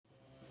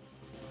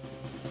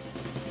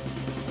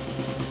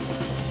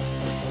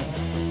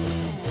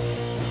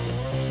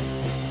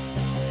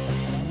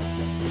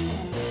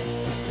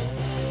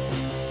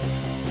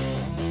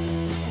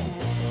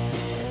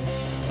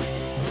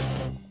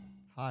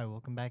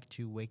welcome back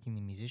to Waking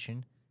the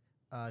Musician.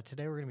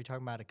 Today we're going to be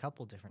talking about a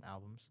couple different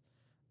albums.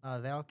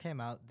 They all came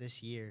out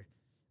this year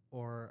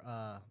or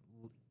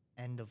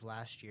end of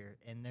last year,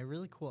 and they're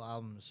really cool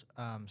albums.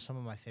 Some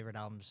of my favorite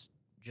albums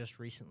just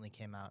recently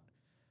came out,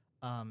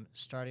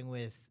 starting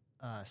with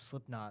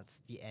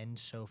Slipknot's The End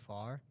So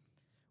Far,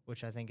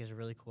 which I think is a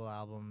really cool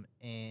album,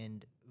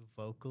 and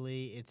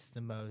vocally it's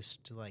the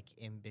most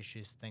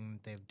ambitious thing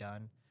that they've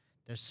done.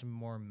 There's some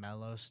more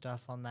mellow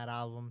stuff on that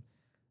album.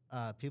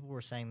 People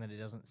were saying that it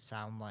doesn't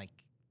sound like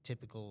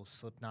typical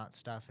Slipknot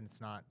stuff and it's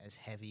not as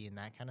heavy and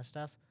that kind of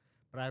stuff.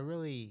 But I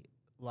really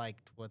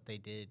liked what they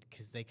did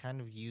because they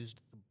kind of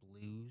used the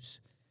blues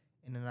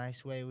in a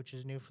nice way, which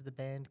is new for the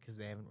band because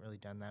they haven't really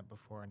done that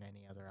before in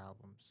any other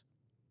albums.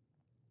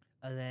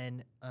 And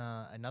then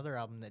another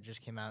album that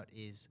just came out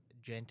is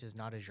Gent Is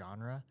Not a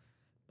Genre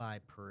by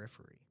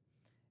Periphery.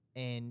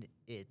 And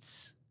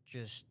it's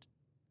just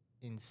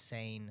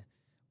insane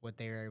what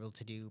they were able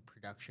to do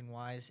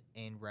production-wise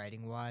and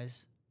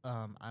writing-wise.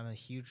 I'm a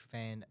huge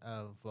fan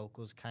of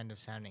vocals kind of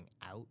sounding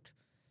out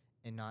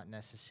and not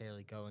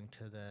necessarily going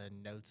to the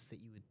notes that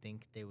you would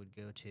think they would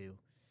go to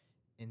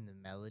in the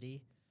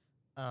melody.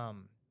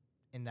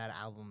 And that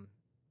album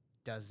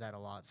does that a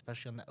lot,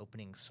 especially on the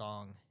opening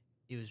song.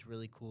 It was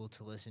really cool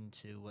to listen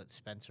to what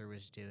Spencer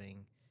was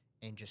doing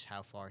and just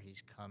how far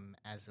he's come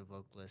as a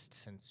vocalist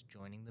since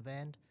joining the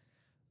band.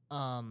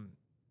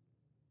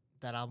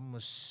 That album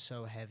was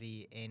so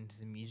heavy, and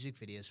the music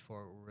videos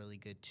for it were really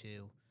good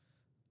too.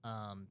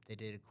 They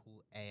did a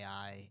cool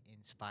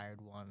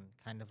AI-inspired one,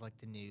 kind of like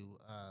the new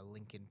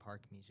Linkin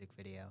Park music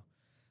video.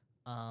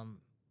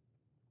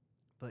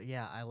 But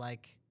yeah, I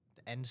like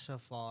The End So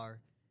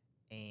Far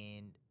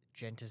and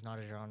Gent Is Not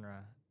a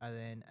Genre. And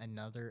then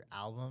another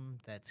album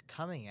that's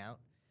coming out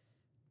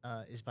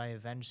is by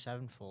Avenged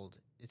Sevenfold.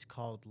 It's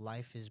called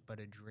Life Is But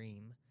a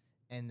Dream,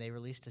 and they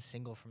released a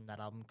single from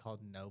that album called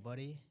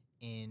Nobody,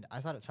 and I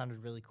thought it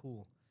sounded really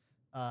cool.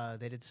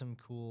 They did some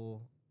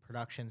cool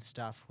production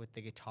stuff with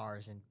the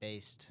guitars and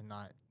bass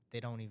they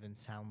don't even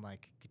sound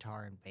like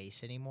guitar and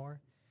bass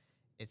anymore.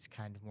 It's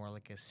kind of more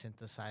like a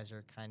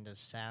synthesizer kind of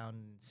sound,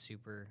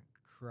 super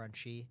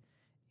crunchy,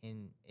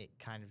 and it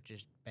kind of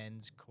just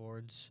bends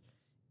chords,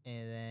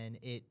 and then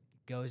it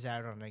goes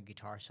out on a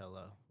guitar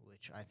solo,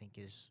 which I think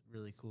is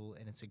really cool,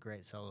 and it's a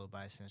great solo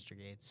by Sinister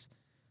Gates.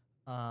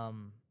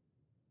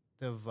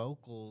 The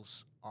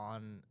vocals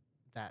on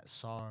that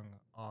song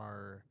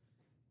are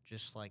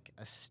just like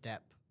a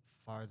step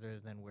farther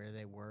than where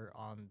they were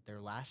on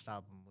their last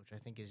album, which I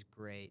think is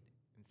great.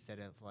 Instead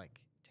of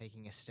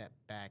taking a step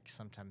back,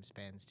 sometimes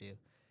bands do.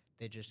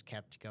 They just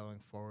kept going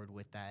forward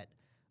with that.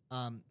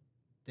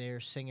 Their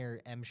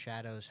singer M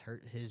Shadows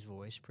hurt his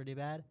voice pretty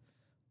bad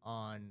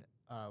on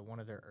one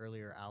of their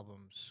earlier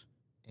albums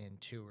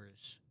and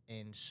tours,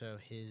 and so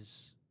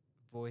his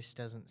voice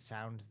doesn't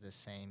sound the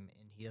same,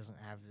 and he doesn't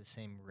have the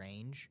same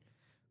range,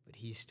 but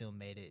he still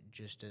made it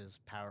just as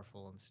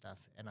powerful and stuff,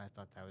 and I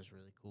thought that was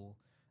really cool.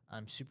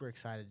 I'm super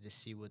excited to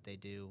see what they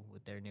do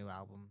with their new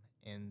album,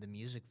 and the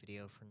music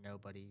video for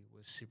Nobody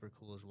was super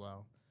cool as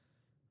well.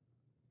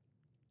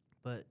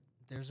 But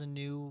there's a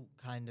new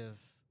kind of,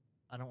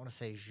 I don't want to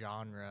say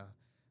genre,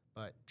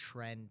 but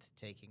trend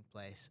taking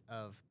place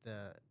of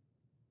the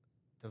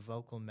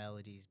vocal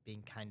melodies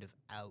being kind of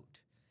out,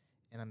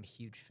 and I'm a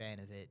huge fan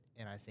of it,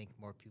 and I think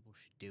more people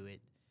should do it.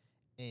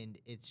 And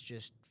it's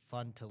just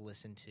fun to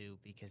listen to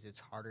because it's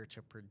harder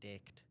to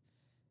predict,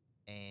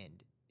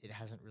 and it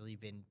hasn't really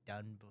been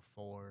done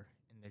before,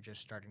 and they're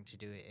just starting to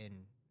do it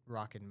in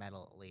rock and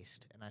metal at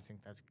least, and I think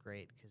that's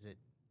great because it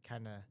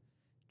kind of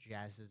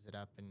jazzes it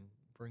up and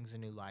brings a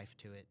new life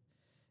to it,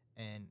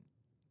 and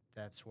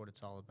that's what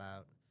it's all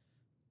about.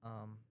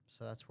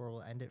 So that's where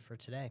we'll end it for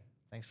today.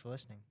 Thanks for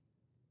listening.